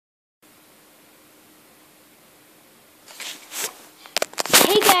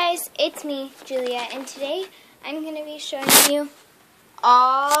it's me, Julia, and today I'm going to be showing you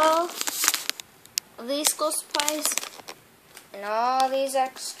all of these school supplies and all these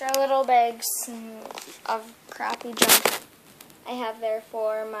extra little bags of crappy junk I have there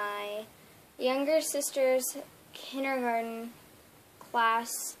for my younger sister's kindergarten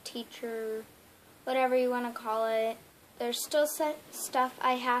class, teacher, whatever you want to call it. There's still stuff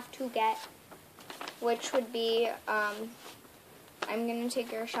I have to get, which would be, I'm going to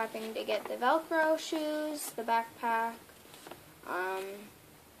take her shopping to get the Velcro shoes, the backpack, what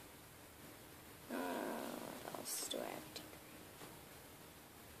else do I have to?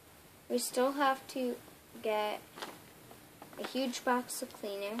 We still have to get a huge box of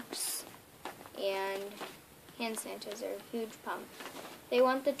Kleenex and hand sanitizer, huge pump. They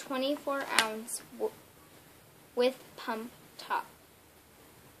want the 24-ounce with pump top.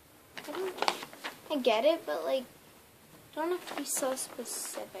 I get it, but like, don't have to be so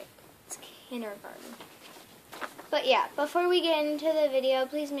specific. It's kindergarten. But yeah, before we get into the video,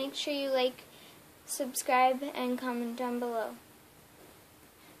 please make sure you like, subscribe, and comment down below.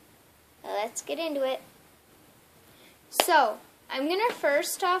 Now let's get into it. So, I'm going to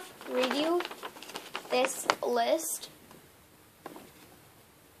first off read you this list,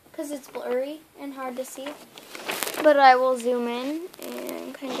 because it's blurry and hard to see. But I will zoom in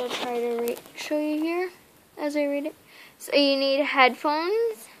and kind of try to show you here as I read it. So you need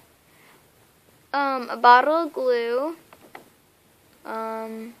headphones, a bottle of glue,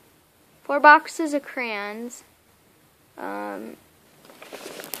 4 boxes of crayons. Let's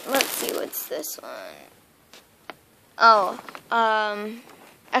see, what's this one? Oh,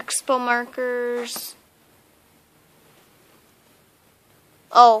 Expo markers.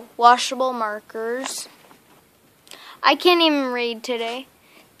 Oh, washable markers. I can't even read today.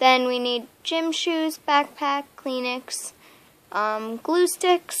 Then we need gym shoes, backpack, Kleenex, glue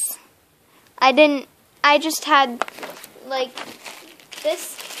sticks. I just had, like,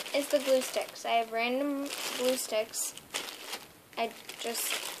 this is the glue sticks. I have random glue sticks. I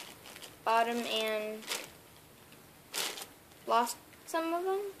just bought them and lost some of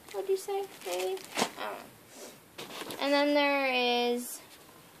them, would you say, maybe? I don't know. And then there is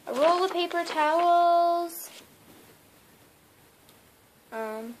a roll of paper towels,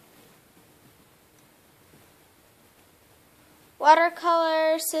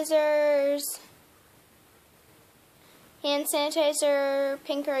 watercolor, scissors, hand sanitizer,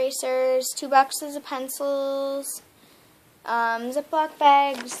 pink erasers, 2 boxes of pencils, Ziploc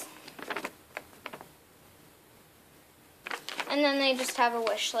bags, and then they just have a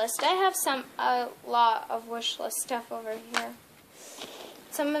wish list. I have a lot of wish list stuff over here.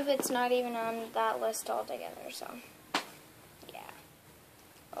 Some of it's not even on that list altogether, so yeah.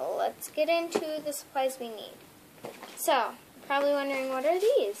 Well, let's get into the supplies we need. So, probably wondering, what are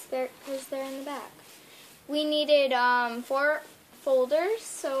these? Because they're in the back. We needed 4 folders,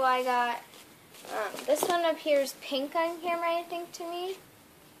 so I got, this one up here is pink on camera, I think, to me.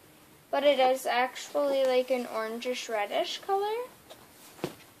 But it is actually like an orangish reddish color.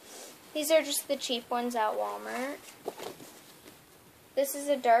 These are just the cheap ones at Walmart. This is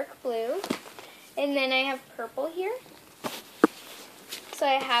a dark blue. And then I have purple here. So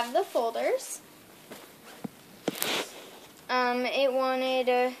I have the folders. It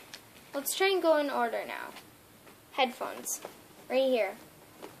wanted, let's try and go in order now. Headphones, right here.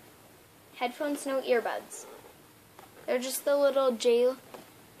 Headphones, no earbuds. They're just the little J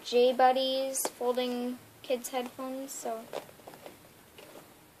Buddies folding kids' headphones, so.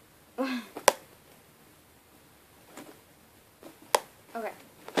 Okay.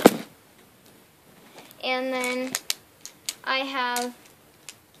 And then I have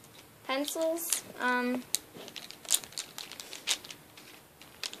pencils.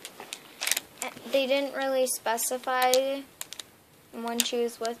 They didn't really specify when she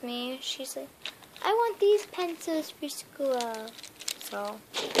was with me. She's like, I want these pencils for school. So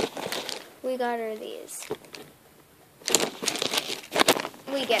we got her these.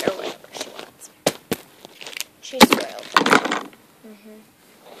 We get her whatever she wants. She's spoiled.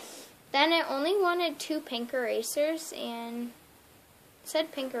 Then I only wanted 2 pink erasers, and it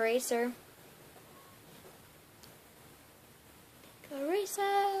said pink eraser. Pink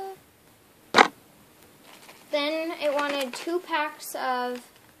eraser. Then it wanted 2 packs of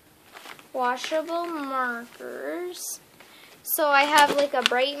washable markers. So I have like a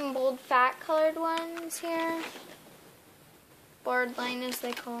bright and bold fat colored ones here. Board line as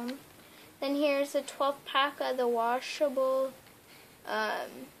they call them. Then here's a 12 pack of the washable,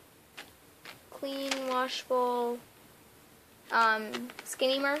 clean washable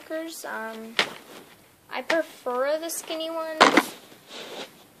skinny markers. I prefer the skinny ones.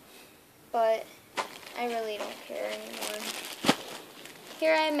 but I really don't care anymore.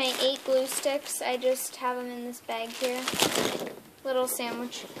 Here I have my 8 glue sticks. I just have them in this bag here. Little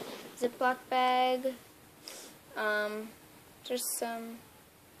sandwich Ziploc bag. Just some,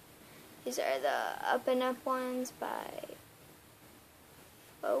 these are the Up and Up ones by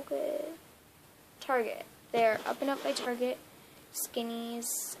Target. They're Up and Up by Target.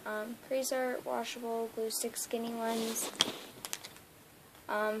 Skinnies, Creaser washable glue stick skinny ones.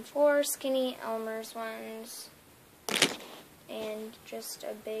 4 skinny Elmer's ones. And just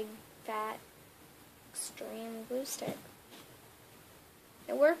a big, fat, extreme glue stick.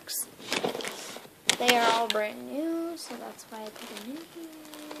 It works. They are all brand new, so that's why I put them in here.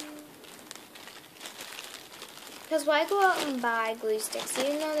 Because why go out and buy glue sticks,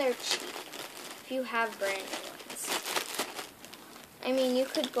 even though they're cheap, if you have brand new ones? I mean, you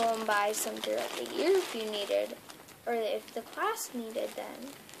could go and buy some throughout the year if you needed, or if the class needed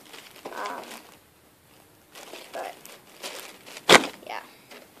them. But yeah.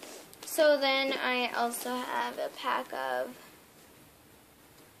 So then I also have a pack of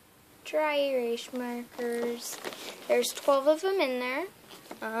dry erase markers. There's 12 of them in there.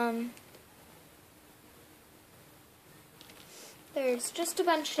 There's just a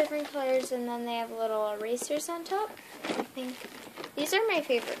bunch of different colors, and then they have little erasers on top. I think these are my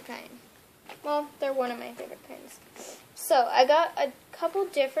favorite kind. Well, they're one of my favorite kinds. So I got a couple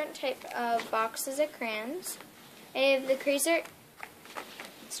different type of boxes of crayons. I have the Creaser.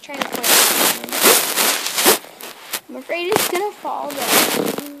 It's trying to point out. I'm afraid it's gonna fall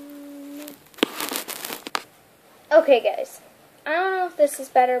down. Okay, guys. I don't know if this is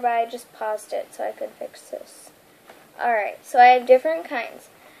better, but I just paused it so I could fix this. Alright, so I have different kinds.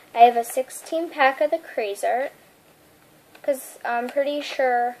 I have a 16 pack of the Creaser, because I'm pretty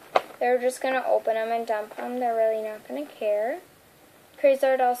sure they're just going to open them and dump them. They're really not going to care.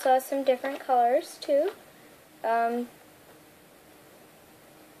 Creaser also has some different colors, too. Then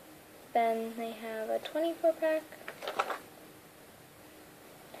they have a 24 pack.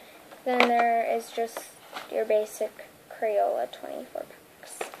 Then there is just your basic Crayola 24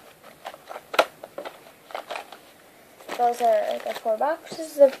 packs. Those are the 4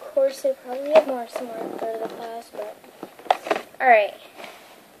 boxes. Of course, they probably have more somewhere to go to the class, but alright.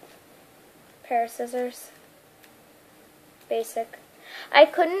 Pair of scissors. Basic. I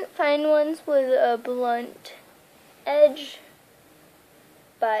couldn't find ones with a blunt edge,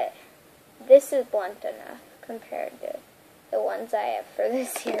 but this is blunt enough compared to the ones I have for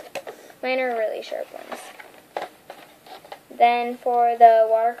this year. Mine are really sharp ones. Then for the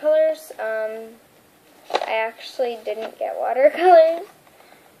watercolors, I actually didn't get watercolors.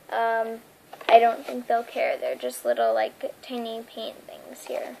 I don't think they'll care. They're just little, like, tiny paint things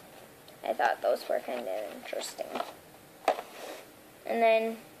here. I thought those were kind of interesting. And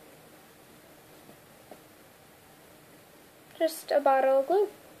then just a bottle of glue.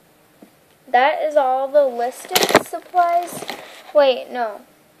 That is all the listed supplies. Wait, no.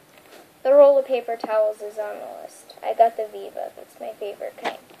 The roll of paper towels is on the list. I got the Viva. That's my favorite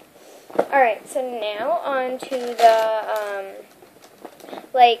kind. Alright, so now on to the,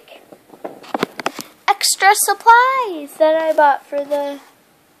 like, extra supplies that I bought for the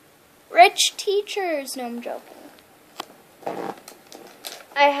rich teachers. No, I'm joking.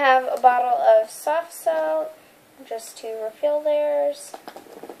 I have a bottle of soft salt, just to refill theirs.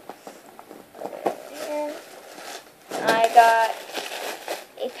 I got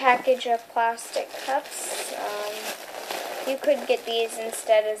a package of plastic cups. You could get these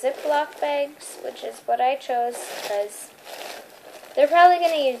instead of Ziploc bags, which is what I chose, because they're probably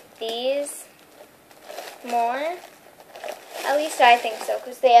going to use these more. At least I think so,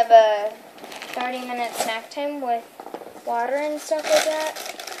 because they have a 30-minute snack time with water and stuff like that.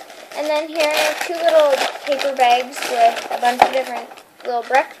 And then here I have 2 little paper bags with a bunch of different little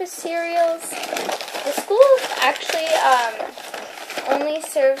breakfast cereals. The school actually only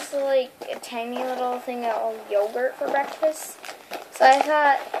serves like a tiny little thing of yogurt for breakfast. So I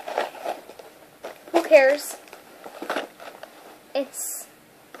thought, who cares? It's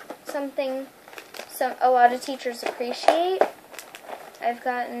something a lot of teachers appreciate. I've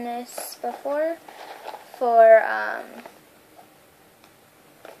gotten this before for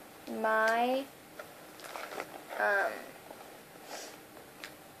my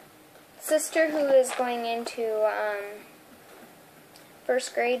sister who is going into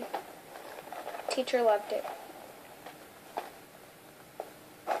first grade. Teacher loved it.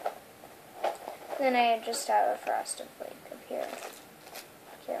 Then I just have a Frosted Flake up here.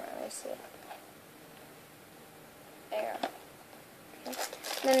 Can't really see it. There. Okay.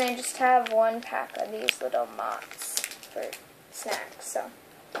 Then I just have 1 pack of these little Mott's for snacks. So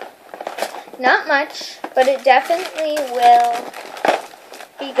Not much, but it definitely will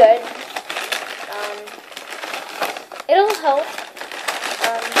be good. It'll help.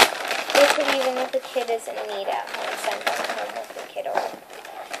 They could, even if the kid is in need at home, send them home with the kiddo.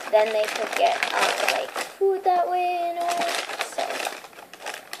 Then they could get, like, food that way in a way.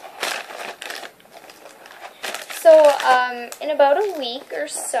 So, in about a week or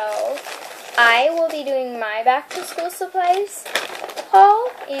so, I will be doing my back-to-school supplies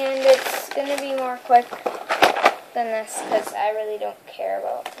haul, and it's going to be more quick than this, because I really don't care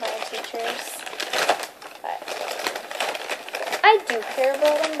about my teachers. But I do care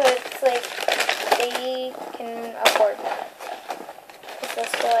about them, but it's like, they can afford that. Because the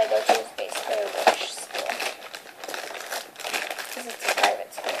school I go to is basically a rich school. Because it's a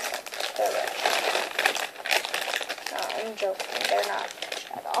private school, so they're rich. No, I'm joking, they're not rich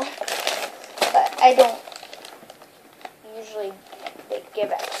at all. But I don't usually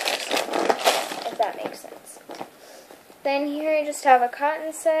give extra, if that makes sense. Then here I just have a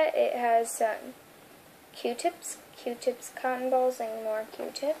cotton set. It has some Q-tips, cotton balls, and more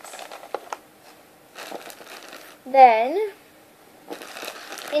Q-tips. Then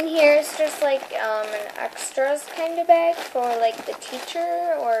in here is just like an extras kind of bag for like the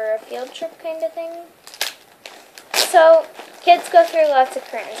teacher or a field trip kind of thing. So kids go through lots of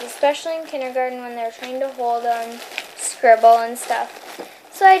crayons, especially in kindergarten when they're trying to hold them, scribble and stuff.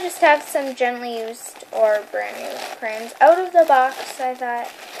 So I just have some gently used or brand new crayons out of the box. I thought,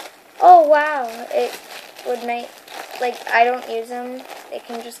 oh wow, it would make, like, I don't use them. They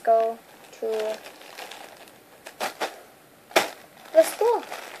can just go to the school.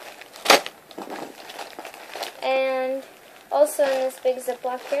 And also in this big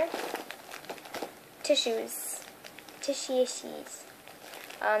Ziploc here, tissues. Tissues.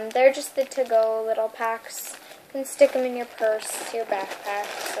 They're just the to-go little packs. You can stick them in your purse, your backpack,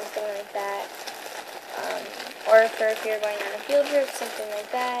 something like that. Or if you're going on a field trip, something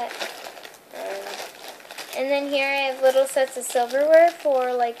like that. And then here I have little sets of silverware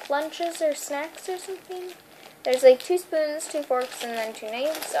for like lunches or snacks or something. There's like 2 spoons, 2 forks, and then 2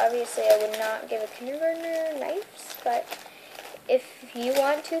 knives. Obviously I would not give a kindergartner knives, but if you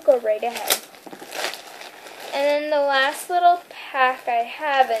want to, go right ahead. And then the last little pack I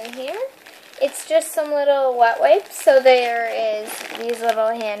have in here, it's just some little wet wipes. So there is these little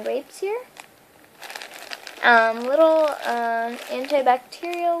hand wipes here. Little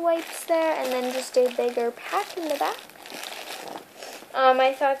antibacterial wipes there, and then just a bigger pack in the back.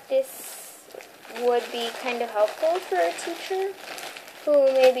 I thought this would be kind of helpful for a teacher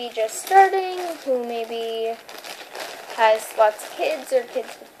who may be just starting, who maybe has lots of kids or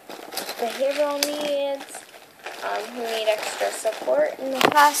kids with behavioral needs, who need extra support in the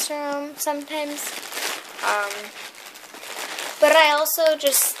classroom sometimes. But I also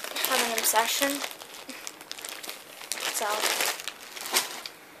just have an obsession. So,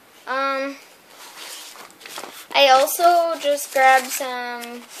 I also just grabbed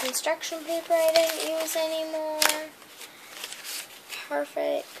some construction paper I didn't use anymore.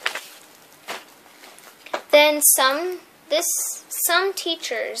 Perfect. Then some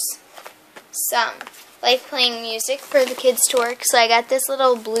teachers, like playing music for the kids to work. So I got this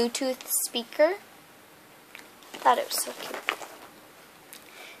little Bluetooth speaker. Thought it was so cute.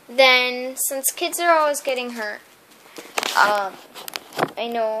 Then, since kids are always getting hurt, I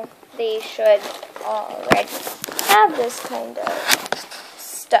know they should already have this kind of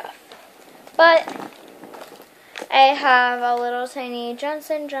stuff. But I have a little tiny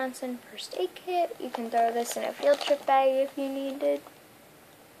Johnson & Johnson first aid kit. You can throw this in a field trip bag if you needed.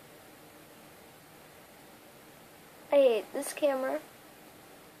 I hate this camera.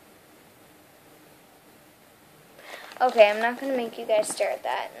 Okay, I'm not going to make you guys stare at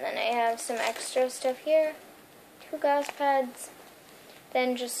that. And then I have some extra stuff here. 2 gauze pads.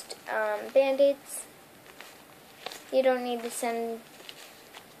 Then just Band-Aids. You don't need to send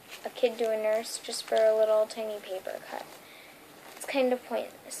a kid to a nurse just for a little tiny paper cut. It's kind of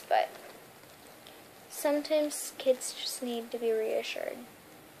pointless, but sometimes kids just need to be reassured.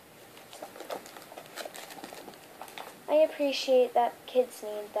 So, I appreciate that kids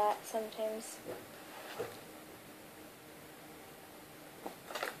need that sometimes.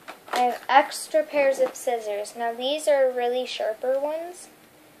 I have extra pairs of scissors. Now these are really sharper ones.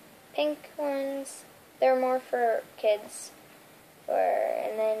 Pink ones. They're more for kids.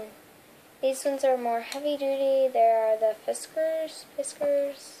 And then these ones are more heavy duty. There are the Fiskars,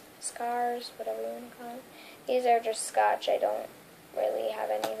 Scars, whatever you want to call them. These are just Scotch. I don't really have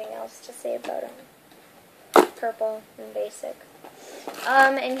anything else to say about them. Purple and basic.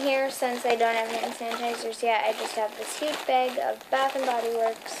 And here, since I don't have hand sanitizers yet, I just have this huge bag of Bath & Body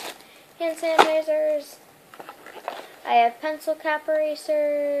Works hand sanitizers. I have pencil cap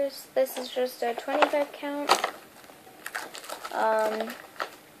erasers. This is just a 25 count.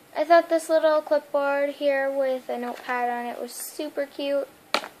 I thought this little clipboard here with a notepad on it was super cute.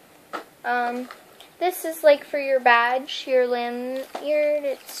 This is like for your badge, your lanyard.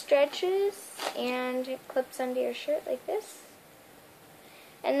 It stretches and it clips onto your shirt like this.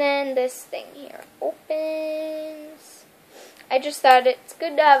 And then this thing here opens. I just thought it's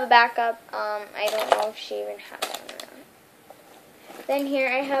good to have a backup. I don't know if she even has one or not. Then here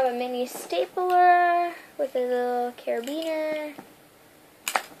I have a mini stapler with a little carabiner.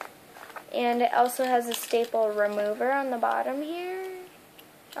 And it also has a staple remover on the bottom here.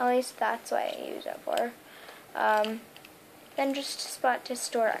 At least that's what I use it for. Then just a spot to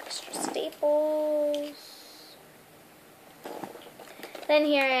store extra staples. Then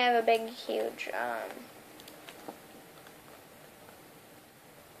here I have a big, huge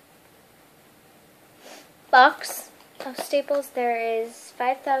box of staples. There is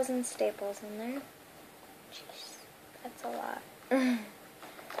 5,000 staples in there. Jeez, that's a lot.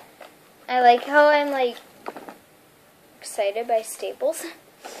 I like how I'm like excited by staples.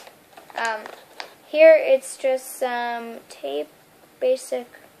 Here it's just some tape, basic,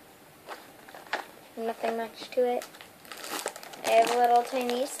 nothing much to it. I have little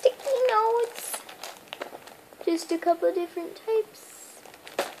tiny sticky notes, just a couple of different types.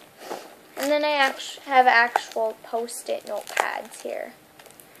 And then I have actual post-it notepads here.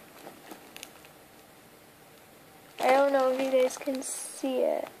 I don't know if you guys can see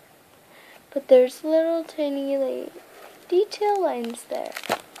it, but there's little tiny like detail lines there.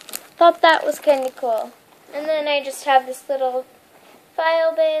 Thought that was kind of cool. And then I just have this little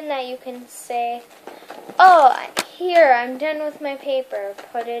file bin that you can say, oh, here, I'm done with my paper,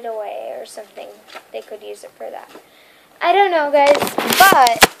 put it away or something. They could use it for that. I don't know, guys,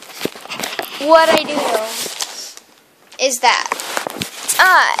 but what I do know is that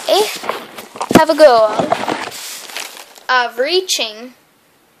I have a goal of reaching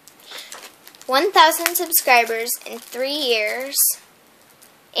 1,000 subscribers in 3 years.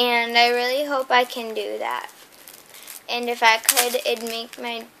 And I really hope I can do that. And if I could, it'd make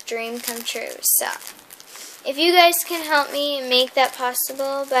my dream come true. So, if you guys can help me make that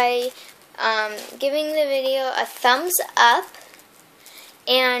possible by giving the video a thumbs up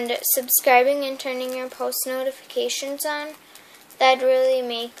and subscribing and turning your post notifications on, that'd really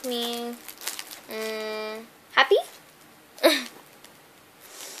make me happy.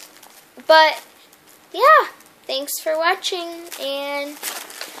 But, yeah, thanks for watching, and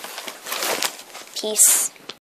peace.